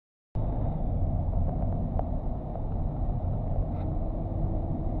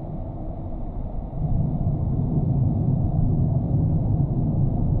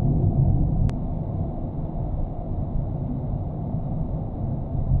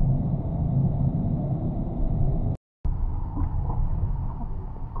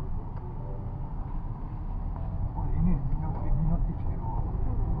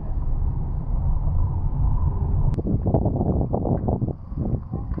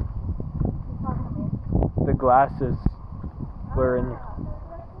glasses blurring.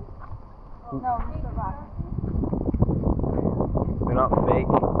 No, Mr. Rock. They're not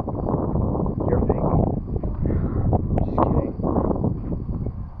fake. You're fake. Just kidding.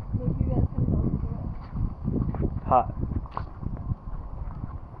 Maybe you guys can go to Hot.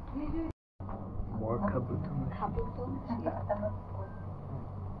 More kabuto.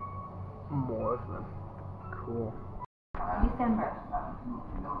 More of them. Cool. December.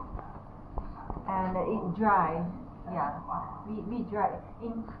 And it dry. Yeah. We dry.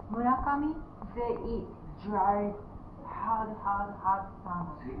 In Murakami, they eat dry, hard sand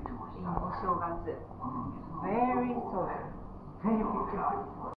in Oshogatsu. Very soft. Very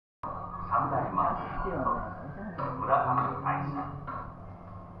beautiful. 三代目村上愛さん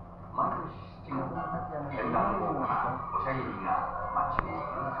毎年7月天覧号からおしゃぎりが街を演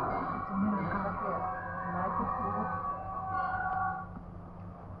奏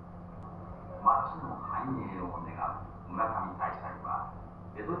街の繁栄を願う村上大祭は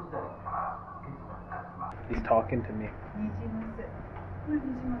江戸時代から受け継がれています。 He's talking to me.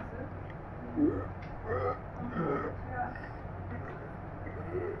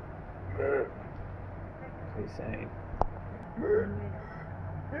 What's he saying?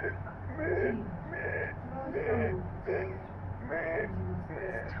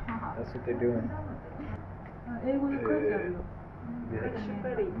 That's what they're doing.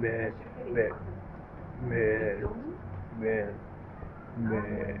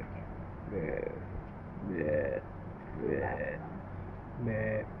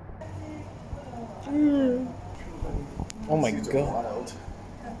 Oh my god.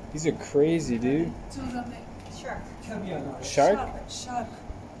 These are crazy, dude. Shark. Shark? Shark.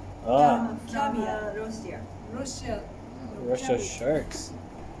 Ah, Caviar. Russia. Russia sharks.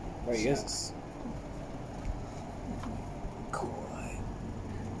 Where is this?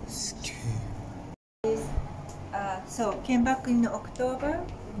 So came back in October,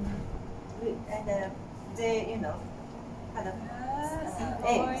 and they, had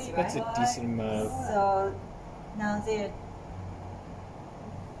eggs, right? That's a decent amount. So now they're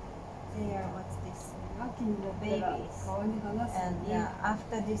what's this? Babies. And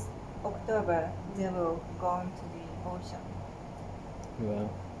after this October, they will go into the ocean. Wow.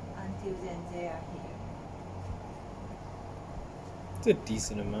 Until then, they are here. It's a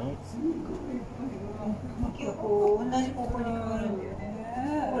decent amount. 結構同じ方向に変わるんだよね。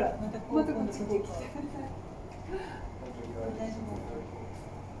ほら、またこっちに来て。同じ方向。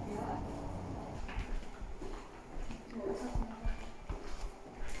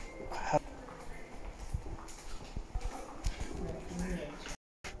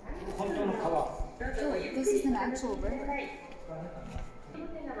This is an actual river.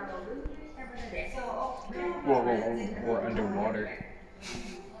 Whoa, we're underwater.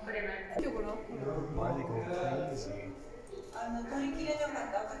 Why are they going crazy? 取りきれなかっ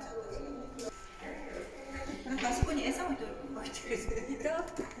た赤ちゃんたち。なんかあそこに餌も置いてる。いた？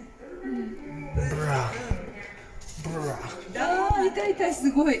ああ、痛い痛い、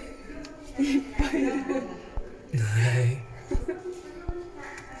すごい。いっぱいいる。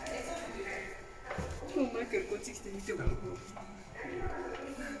マイケルこっち来て見てもらおう。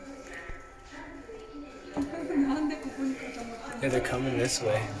なんでここに固まってるの？ Yeah, they're coming this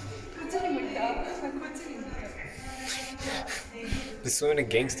way. こっちにもいた。こっちにもいた。 They're swimming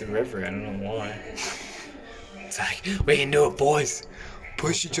against the river. I don't know why. It's like, we can do it, boys.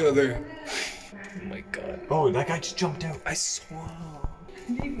 Push each other. Oh my god. Oh, that guy just jumped out. I saw.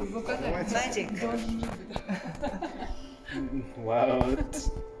 Magic. Wow.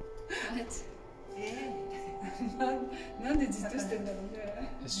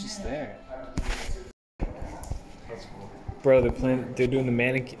 It's just there. Bro, they're doing the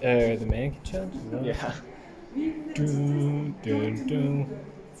mannequin challenge? No? Yeah. Dun, dun, dun.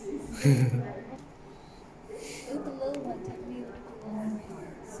 Look, the little one took me with the little one.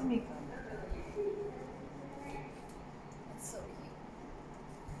 It's so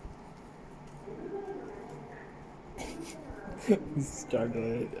cute. He's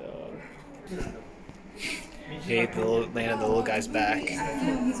struggling. He ate the little guy's back.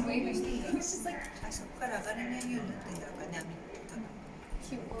 He's waving. He's just like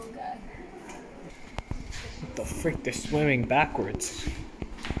cute little guy. What the frick? They're swimming backwards.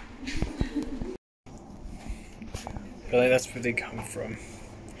 Really, that's where they come from.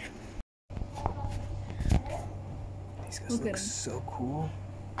 These guys look so cool.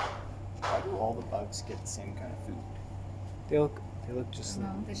 Why do all the bugs get the same kind of food? They look just like.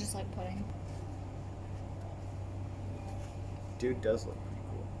 No, they just like pudding. Dude does look pretty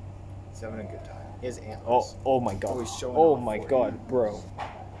cool. He's having a good time. He has antlers. Oh my god. Oh, he's showing Oh off my for god, you. bro.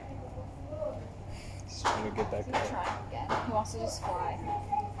 He's He's trying to get that He's guy. trying again. He wants to just fly.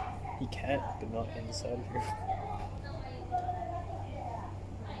 He can't, but not inside of here.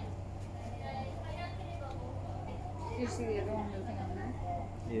 Do you see the other one moving on there?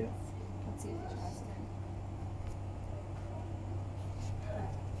 Yeah. Let's see if he tries again.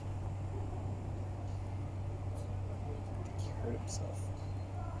 He hurt himself.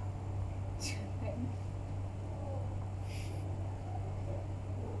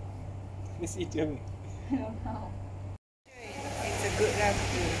 What is he doing? I don't know. It's a good luck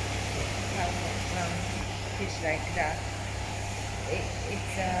to have fish like that.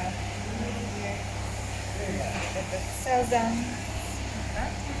 It's $1,000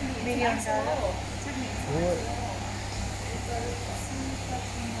 million.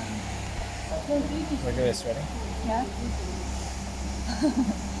 Look at this, ready? Yeah?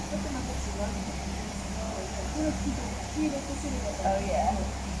 Oh yeah.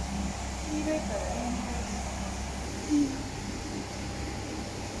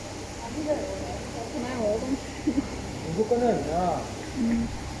 Can I hold him?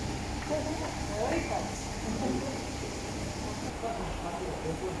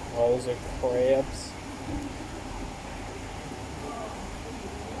 Oh, those are crabs.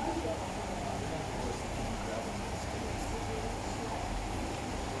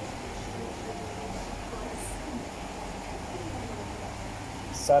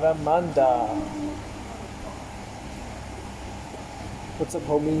 Salamander. What's up,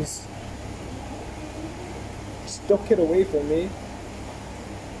 homies? Just don't get away from me.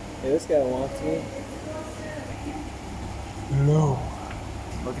 Hey, this guy wants me. No.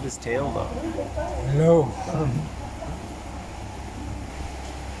 Look at his tail, though. No.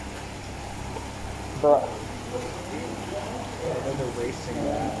 Bruh. Yeah, they're racing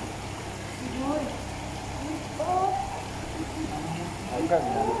that. I've got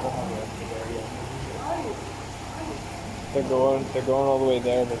medical hunger there yet. They're going all the way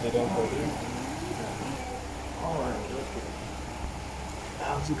there, but they don't go here.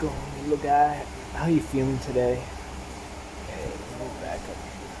 How's it going, little guy? How you feeling today? Hey, move back up.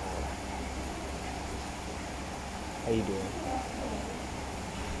 How you doing?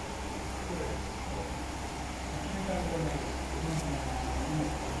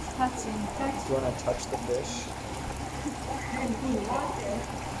 Touching. Do you want to touch the fish?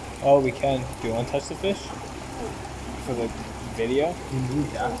 Oh, we can. Do you want to touch the fish? For the video? You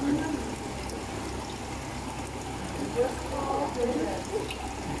moved after.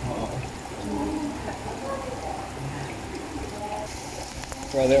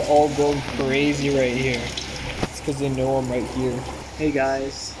 Bro, they're all going crazy right here. It's because they know I'm right here. Hey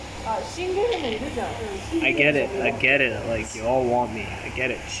guys. I get it. Like, you all want me. I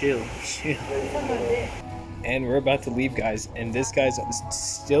get it. Chill. And we're about to leave, guys. And this guy's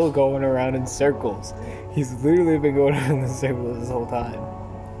still going around in circles. He's literally been going around in circles this whole time.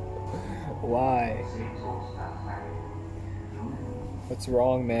 Why? What's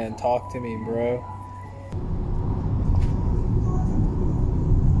wrong, man? Talk to me, bro.